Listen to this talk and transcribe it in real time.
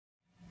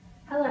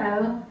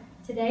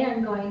Today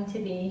I'm going to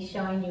be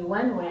showing you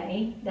one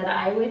way that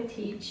I would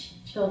teach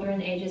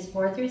children ages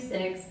 4 through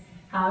 6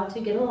 how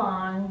to get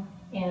along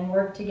and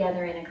work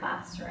together in a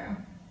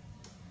classroom.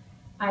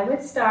 I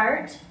would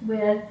start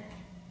with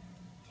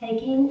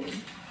cutting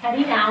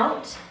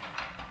out,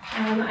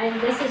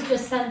 this is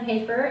just some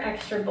paper,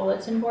 extra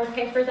bulletin board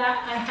paper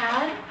that I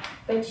had,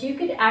 but you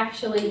could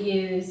actually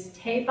use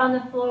tape on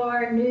the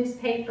floor,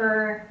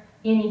 newspaper,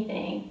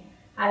 anything.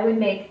 I would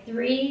make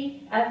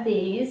 3 of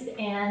these,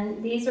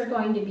 and these are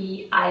going to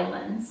be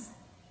islands.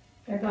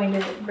 They're going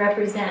to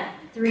represent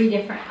 3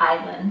 different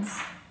islands.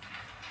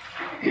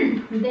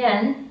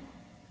 Then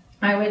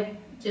I would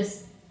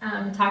just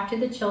talk to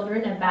the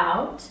children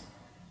about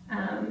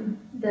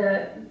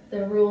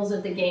the rules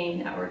of the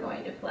game that we're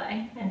going to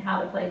play and how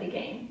to play the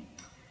game.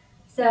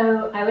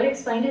 So I would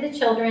explain to the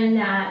children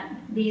that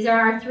these are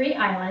our 3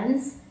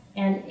 islands,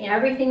 and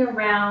everything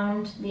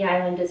around the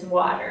island is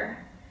water.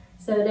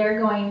 So they're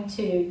going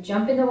to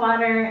jump in the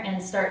water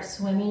and start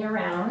swimming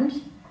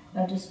around.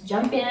 They'll just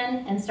jump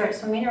in and start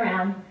swimming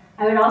around.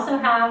 I would also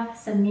have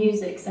some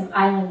music, some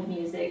island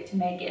music, to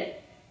make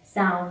it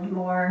sound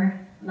more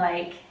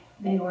like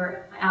they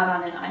were out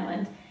on an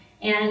island.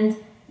 And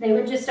they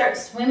would just start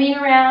swimming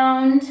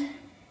around,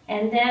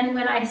 and then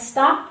when I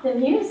stopped the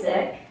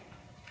music,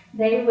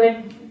 they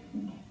would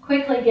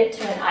quickly get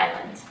to an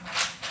island,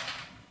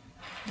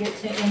 get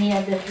to any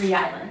of the 3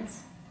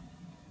 islands.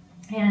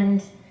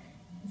 And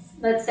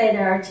let's say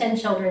there are 10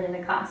 children in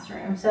the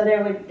classroom, so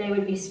they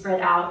would be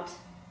spread out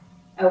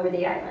over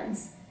the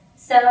islands.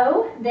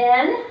 So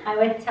then I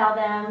would tell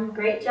them,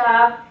 great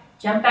job,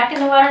 jump back in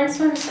the water and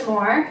swim some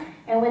more.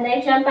 And when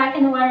they jump back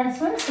in the water and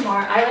swim some more,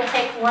 I would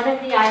take one of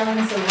the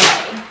islands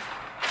away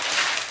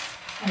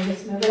and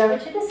just move it over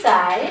to the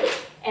side.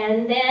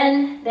 And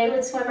then they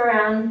would swim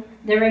around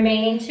the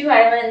remaining 2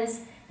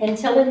 islands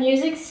until the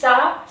music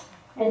stopped,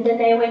 and then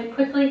they would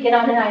quickly get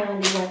on an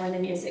island again when the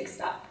music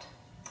stopped.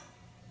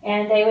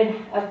 And they would,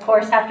 of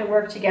course, have to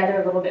work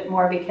together a little bit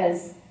more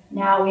because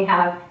now we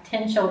have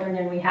 10 children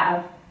and we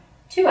have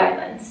 2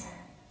 islands.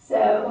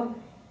 So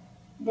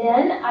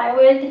then I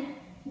would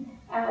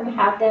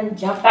have them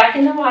jump back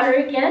in the water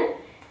again,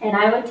 and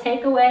I would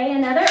take away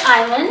another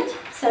island.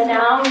 So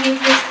now we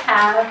just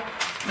have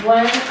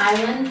 1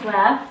 island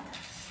left,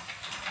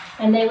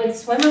 and they would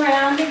swim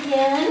around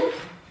again,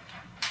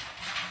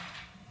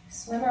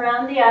 swim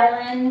around the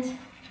island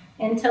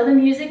until the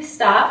music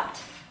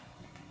stopped,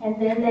 and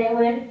then they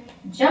would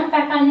jump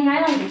back on the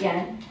island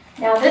again.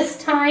 Now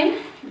this time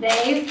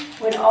they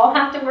would all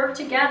have to work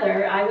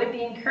together. I would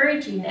be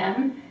encouraging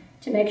them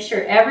to make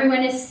sure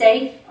everyone is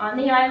safe on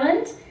the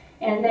island,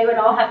 and they would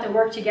all have to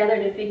work together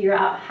to figure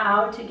out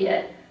how to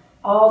get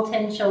all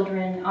 10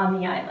 children on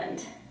the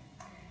island.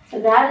 So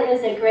that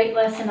is a great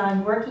lesson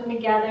on working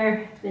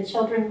together. The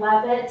children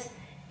love it,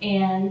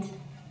 and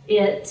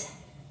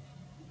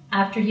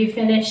after you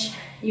finish,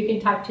 you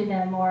can talk to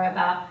them more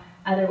about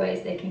other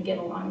ways they can get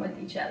along with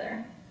each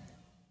other.